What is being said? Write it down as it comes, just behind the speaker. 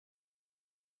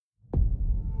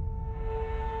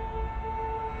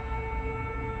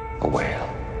A whale.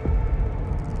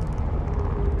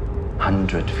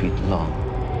 100 feet long.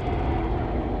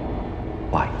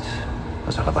 White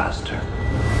as alabaster.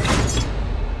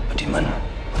 A demon.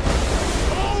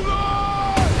 Hold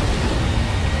on!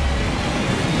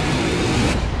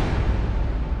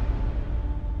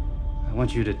 I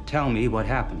want you to tell me what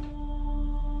happened.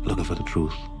 Looking for the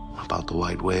truth about the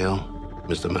white whale,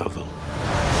 Mr. Melville.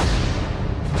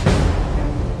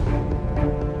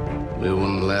 We were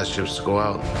one of the last ships to go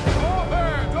out. All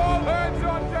hands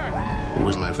on deck! It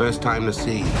was my first time to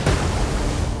sea.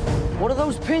 What are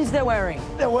those pins they're wearing?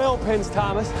 They're whale pins,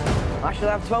 Thomas. I shall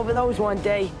have 12 of those one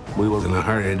day. We was in a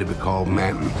hurry to be called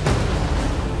Manton.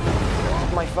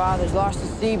 My father's lost at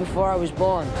sea before I was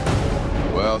born.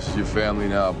 Well, it's your family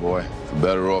now, boy. For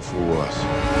better or for worse.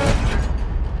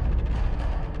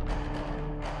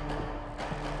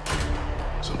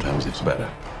 Sometimes it's better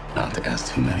not to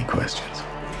ask too many questions.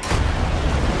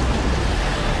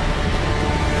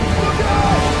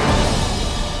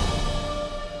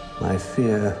 My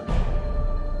fear,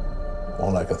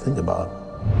 all I could think about,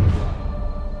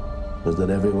 was that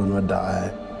everyone would die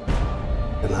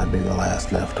and I'd be the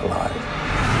last left alive.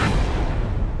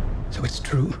 So it's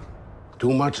true.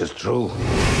 Too much is true.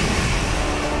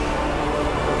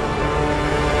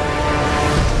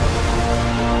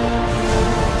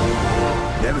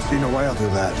 Never seen a whale do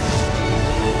that.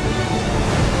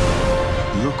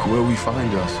 Look where we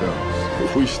find ourselves.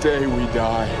 If we stay, we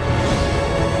die.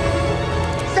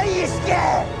 Say you're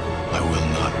scared! I will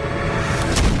not.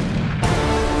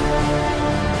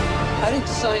 I didn't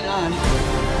sign on.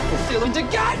 We're feeling to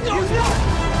God, no!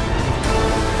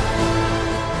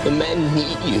 The men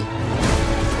need you.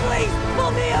 Please,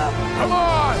 pull me up! Come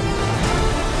on!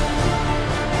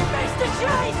 Mr.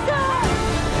 Chaser!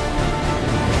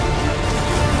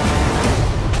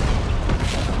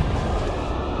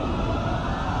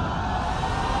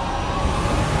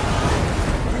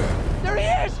 There he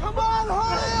is! Come on,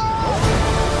 hurry up!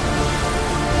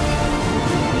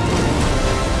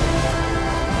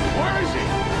 Where is he?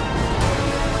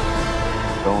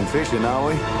 Going fishing, are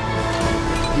we?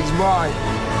 He's mine.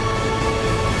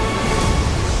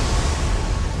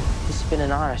 It's been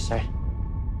an honor, sir.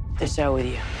 To sail with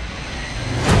you.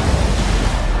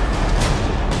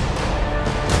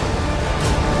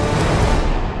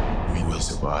 We will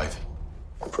survive.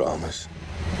 Promise.